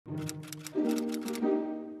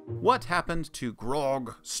What happened to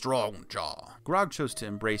Grog Strongjaw? Grog chose to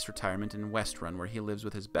embrace retirement in Westrun, where he lives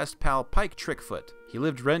with his best pal Pike Trickfoot. He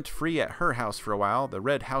lived rent-free at her house for a while, the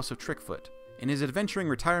Red House of Trickfoot. In his adventuring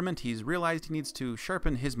retirement, he's realized he needs to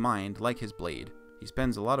sharpen his mind like his blade. He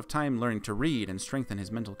spends a lot of time learning to read and strengthen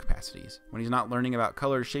his mental capacities. When he's not learning about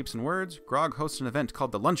colors, shapes, and words, Grog hosts an event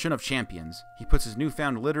called the Luncheon of Champions. He puts his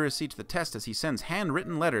newfound literacy to the test as he sends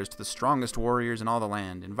handwritten letters to the strongest warriors in all the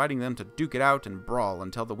land, inviting them to duke it out and brawl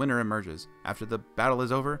until the winner emerges. After the battle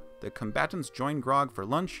is over, the combatants join Grog for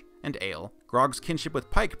lunch and ale. Grog's kinship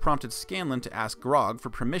with Pike prompted Scanlan to ask Grog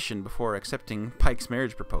for permission before accepting Pike's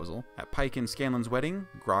marriage proposal. At Pike and Scanlan's wedding,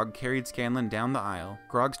 Grog carried Scanlan down the aisle.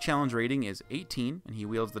 Grog's challenge rating is 18, and he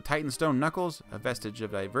wields the Titanstone Knuckles, a vestige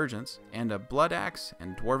of Divergence, and a Blood Axe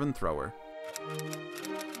and Dwarven Thrower.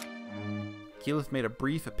 Keyleth made a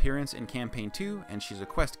brief appearance in Campaign 2, and she's a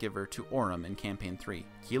quest giver to Aurum in Campaign 3.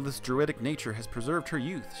 Keyleth's druidic nature has preserved her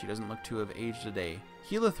youth. She doesn't look to have aged a day.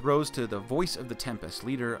 Keyleth rose to the voice of the Tempest,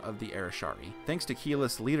 leader of the Arashari. Thanks to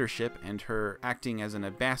Keyleth's leadership and her acting as an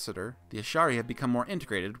ambassador, the Ashari have become more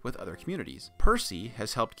integrated with other communities. Percy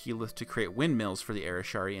has helped Keyleth to create windmills for the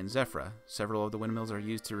Arashari in Zephyra. Several of the windmills are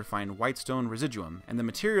used to refine whitestone residuum, and the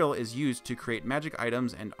material is used to create magic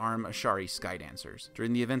items and arm Ashari skydancers.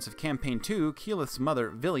 During the events of Campaign 2, Keyleth's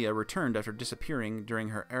mother, Vilya, returned after disappearing during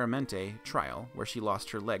her Aramente trial, where she lost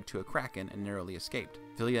her leg to a kraken and narrowly escaped.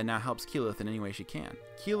 Vilya now helps Keyleth in any way she can.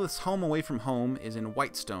 Keyleth's home away from home is in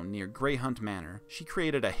Whitestone near Greyhunt Manor. She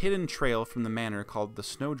created a hidden trail from the manor called the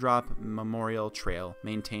Snowdrop Memorial Trail,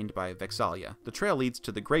 maintained by Vex'ahlia. The trail leads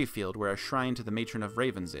to the Greyfield, where a shrine to the Matron of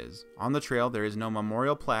Ravens is. On the trail there is no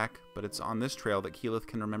memorial plaque, but it's on this trail that Keyleth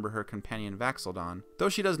can remember her companion Vax'ildan. Though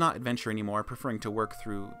she does not adventure anymore, preferring to work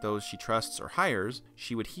through those she trusts or hires,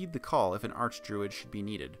 she would heed the call if an archdruid should be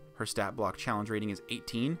needed. Her stat block challenge rating is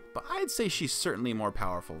 18, but I'd say she's certainly more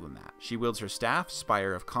powerful than that. She wields her staff,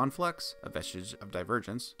 Spire of Conflux, a vestige of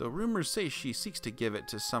Divergence, though rumors say she seeks to give it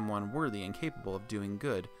to someone worthy and capable of doing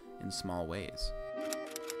good in small ways.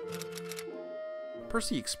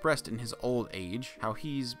 Percy expressed in his old age how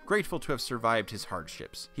he's grateful to have survived his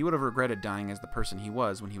hardships. He would have regretted dying as the person he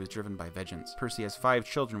was when he was driven by vengeance. Percy has 5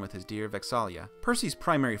 children with his dear Vex'ahlia. Percy's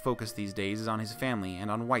primary focus these days is on his family and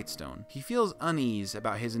on Whitestone. He feels unease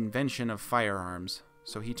about his invention of firearms,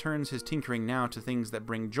 so he turns his tinkering now to things that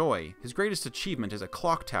bring joy. His greatest achievement is a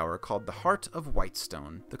clock tower called the Heart of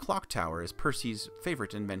Whitestone. The clock tower is Percy's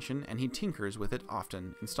favorite invention, and he tinkers with it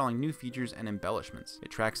often, installing new features and embellishments. It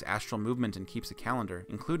tracks astral movement and keeps a calendar,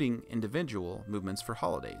 including individual movements for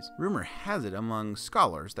holidays. Rumor has it among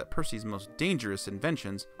scholars that Percy's most dangerous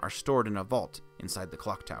inventions are stored in a vault inside the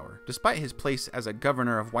clock tower. Despite his place as a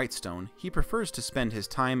governor of Whitestone, he prefers to spend his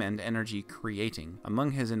time and energy creating. Among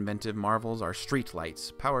his inventive marvels are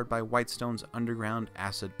streetlights, powered by Whitestone's underground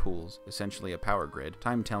acid pools, essentially a power grid,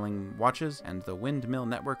 time-telling watches, and the windmill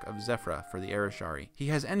network of Zephyra for the Arashari. He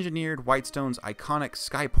has engineered Whitestone's iconic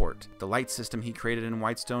Skyport. The light system he created in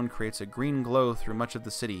Whitestone creates a green glow through much of the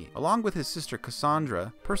city. Along with his sister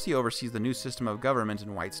Cassandra, Percy oversees the new system of government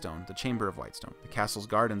in Whitestone, the Chamber of Whitestone. The castle's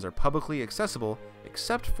gardens are publicly accessible,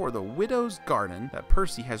 except for the Widow's Garden that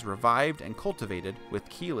Percy has revived and cultivated with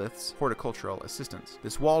Keyleth's horticultural assistance.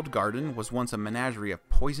 This walled garden was once a menagerie of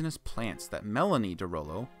poisonous plants that Melanie de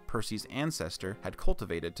Rolo, Percy's ancestor, had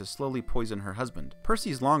cultivated to slowly poison her husband.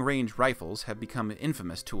 Percy's long-range rifles have become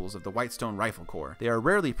infamous tools of the Whitestone Rifle Corps. They are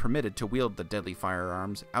rarely permitted to wield the deadly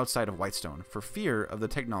firearms outside of Whitestone for fear of the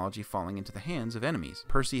technology falling into the hands of enemies.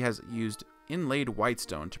 Percy has used inlaid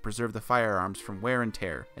whitestone to preserve the firearms from wear and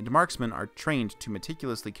tear, and marksmen are trained to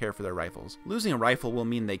meticulously care for their rifles. Losing a rifle will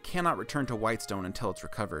mean they cannot return to Whitestone until it's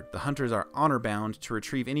recovered. The hunters are honor-bound to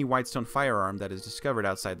retrieve any Whitestone firearm that is discovered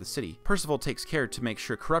outside the city. Percival takes care to make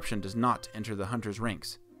sure corruption does not enter the hunters'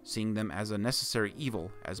 ranks, seeing them as a necessary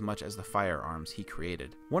evil as much as the firearms he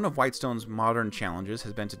created. One of Whitestone's modern challenges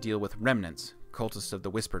has been to deal with remnants, cultists of the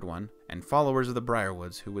Whispered One, and followers of the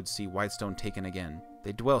Briarwoods who would see Whitestone taken again.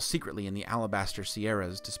 They dwell secretly in the Alabaster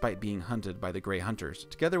Sierras despite being hunted by the Grey Hunters.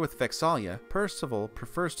 Together with Vex'ahlia, Percival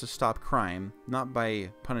prefers to stop crime, not by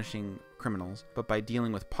punishing criminals, but by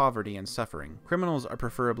dealing with poverty and suffering. Criminals are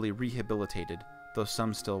preferably rehabilitated, though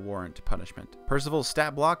some still warrant punishment. Percival's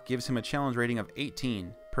stat block gives him a challenge rating of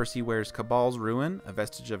 18. Percy wears Cabal's Ruin, a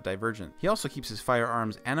vestige of Divergent. He also keeps his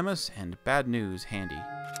firearms Animus and Bad News handy.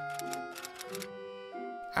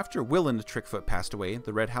 After Willand Trickfoot passed away,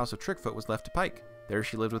 the Red House of Trickfoot was left to Pike. There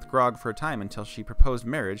she lived with Grog for a time until she proposed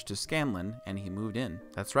marriage to Scanlan, and he moved in.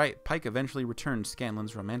 That's right, Pike eventually returned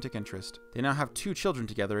Scanlan's romantic interest. They now have 2 children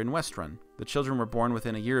together in Westrun. The children were born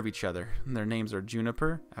within a year of each other. Their names are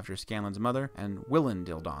Juniper, after Scanlan's mother, and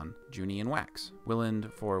Willindildan, Junie and Wax. Willind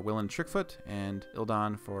for Trickfoot, and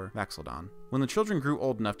Ildan for Vax'ildan. When the children grew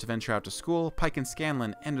old enough to venture out to school, Pike and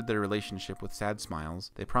Scanlan ended their relationship with sad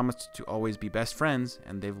smiles. They promised to always be best friends,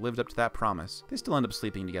 and they've lived up to that promise. They still end up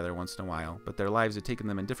sleeping together once in a while, but their lives have taken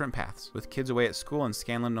them in different paths. With kids away at school and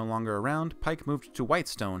Scanlan no longer around, Pike moved to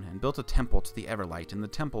Whitestone and built a temple to the Everlight in the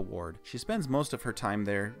Temple Ward. She spends most of her time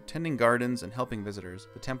there, tending gardens and helping visitors.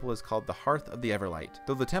 The temple is called the Hearth of the Everlight.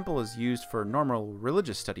 Though the temple is used for normal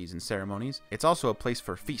religious studies and ceremonies, it's also a place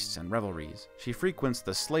for feasts and revelries. She frequents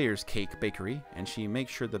the Slayer's Cake Bakery, and she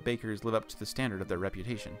makes sure the bakers live up to the standard of their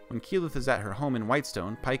reputation. When Keyleth is at her home in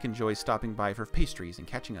Whitestone, Pike enjoys stopping by for pastries and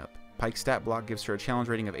catching up. Pike's stat block gives her a challenge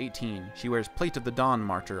rating of 18. She wears Plate of the Dawn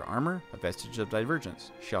Martyr armor, a vestige of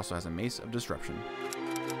divergence. She also has a Mace of Disruption.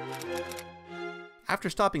 After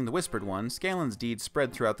stopping the Whispered One, Scanlan's deeds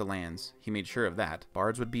spread throughout the lands. He made sure of that.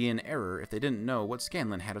 Bards would be in error if they didn't know what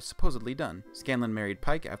Scanlan had supposedly done. Scanlan married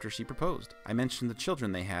Pike after she proposed. I mentioned the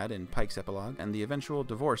children they had in Pike's epilogue, and the eventual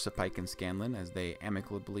divorce of Pike and Scanlan as they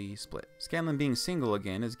amicably split. Scanlan being single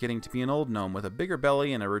again is getting to be an old gnome with a bigger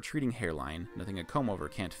belly and a retreating hairline, nothing a comb-over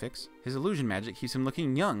can't fix. His illusion magic keeps him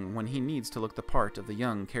looking young when he needs to look the part of the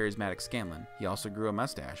young, charismatic Scanlan. He also grew a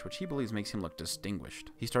mustache, which he believes makes him look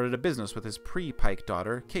distinguished. He started a business with his pre-Pike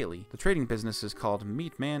daughter, Keyleth. The trading business is called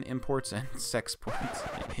Meat Man Imports and Sex Points.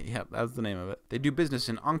 Yep, that's the name of it. They do business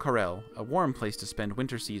in Ankarel, a warm place to spend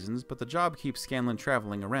winter seasons, but the job keeps Scanlan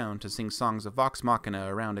traveling around to sing songs of Vox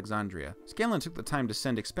Machina around Exandria. Scanlan took the time to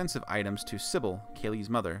send expensive items to Sybil, Keyleth's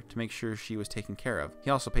mother, to make sure she was taken care of.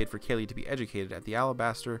 He also paid for Keyleth to be educated at the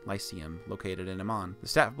Alabaster Lyceum, located in Amon. The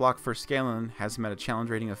stat block for Scanlan has him at a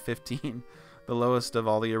challenge rating of 15. The lowest of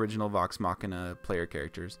all the original Vox Machina player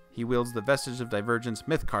characters. He wields the Vestige of Divergence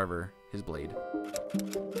Mythcarver, his blade.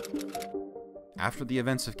 After the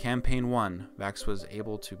events of Campaign 1, Vax was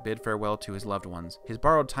able to bid farewell to his loved ones. His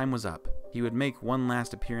borrowed time was up. He would make one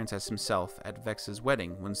last appearance as himself at Vex's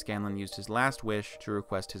wedding when Scanlan used his last wish to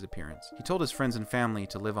request his appearance. He told his friends and family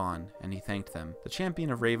to live on, and he thanked them. The Champion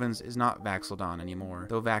of Ravens is not Vax'ildan anymore,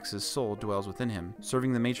 though Vax's soul dwells within him.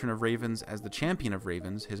 Serving the Matron of Ravens as the Champion of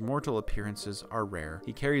Ravens, his mortal appearances are rare.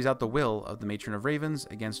 He carries out the will of the Matron of Ravens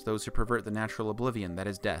against those who pervert the natural oblivion that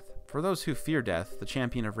is death. For those who fear death, the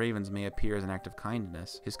Champion of Ravens may appear as an act of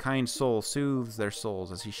kindness. His kind soul soothes their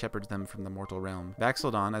souls as he shepherds them from the mortal realm.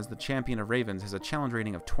 Vax'ildan, as the Champion of Ravens, has a challenge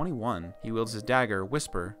rating of 21. He wields his dagger,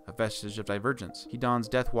 Whisper, a vestige of divergence. He dons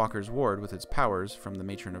Deathwalker's ward with its powers from the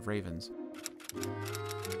Matron of Ravens.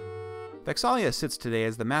 Vex'ahlia sits today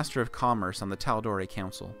as the Master of Commerce on the Tal'Dorei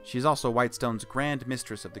Council. She is also Whitestone's Grand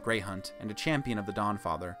Mistress of the Grey Hunt and a champion of the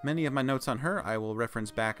Dawnfather. Many of my notes on her I will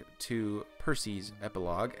reference back to Percy's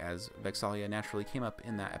epilogue, as Vex'ahlia naturally came up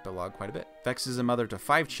in that epilogue quite a bit. Vex is a mother to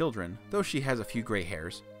 5 children, though she has a few gray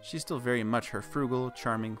hairs. She's still very much her frugal,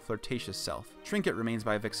 charming, flirtatious self. Trinket remains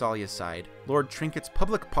by Vex'ahlia's side. Lord Trinket's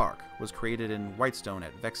public park was created in Whitestone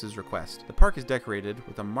at Vex's request. The park is decorated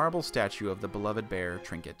with a marble statue of the beloved bear,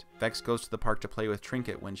 Trinket. Vex goes to the park to play with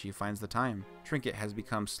Trinket when she finds the time. Trinket has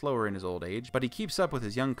become slower in his old age, but he keeps up with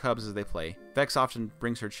his young cubs as they play. Vex often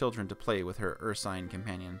brings her children to play with her ursine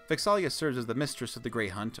companion. Vex'ahlia serves as the mistress of the Grey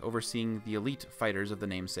Hunt, overseeing the elite fighters of the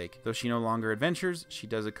namesake. Though she no longer adventures, she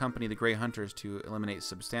does accompany the Grey Hunters to eliminate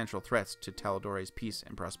substantial threats to Tal'Dorei's peace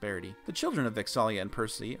and prosperity. The children of Vex'ahlia and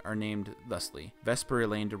Percy are named thusly: Vesper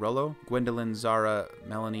Elaine de Rolo, Gwendolyn Zara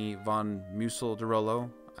Melanie von Musel de Rolo,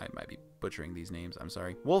 I might be butchering these names, I'm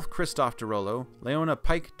sorry, Wolf Christoph de Rolo, Leona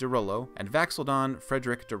Pike de Rolo, and Vax'ildan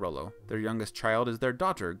Frederick de Rolo. Their youngest child is their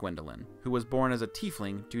daughter, Gwendolyn, who was born as a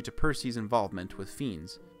tiefling due to Percy's involvement with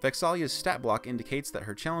fiends. Vex'ahlia's stat block indicates that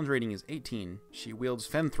her challenge rating is 18. She wields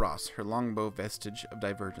Femthros, her longbow vestige of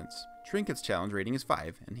divergence. Trinket's challenge rating is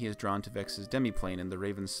 5, and he is drawn to Vex's demiplane in the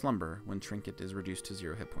Raven's slumber when Trinket is reduced to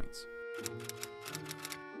 0 hit points.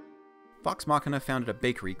 Vox Machina founded a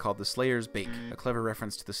bakery called the Slayer's Bake, a clever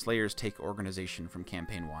reference to the Slayer's Take organization from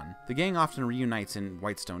Campaign 1. The gang often reunites in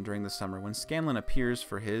Whitestone during the summer when Scanlan appears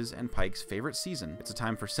for his and Pike's favorite season. It's a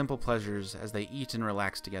time for simple pleasures as they eat and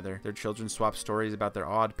relax together. Their children swap stories about their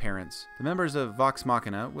odd parents. The members of Vox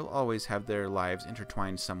Machina will always have their lives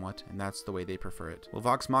intertwined somewhat, and that's the way they prefer it. Will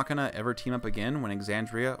Vox Machina ever team up again when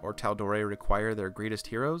Exandria or Tal'Dorei require their greatest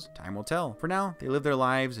heroes? Time will tell. For now, they live their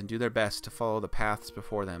lives and do their best to follow the paths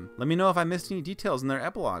before them. Let me know if I missed any details in their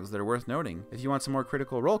epilogues that are worth noting. If you want some more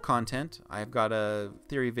Critical Role content, I've got a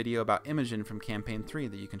theory video about Imogen from Campaign 3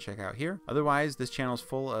 that you can check out here. Otherwise, this channel is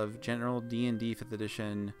full of general D&D 5th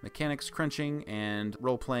edition mechanics crunching and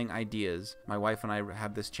role-playing ideas. My wife and I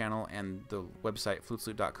have this channel and the website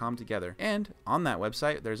flutesloot.com together, and on that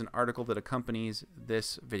website there's an article that accompanies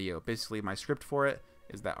this video. Basically, my script for it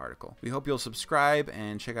is that article. We hope you'll subscribe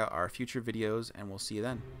and check out our future videos, and we'll see you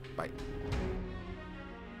then. Bye.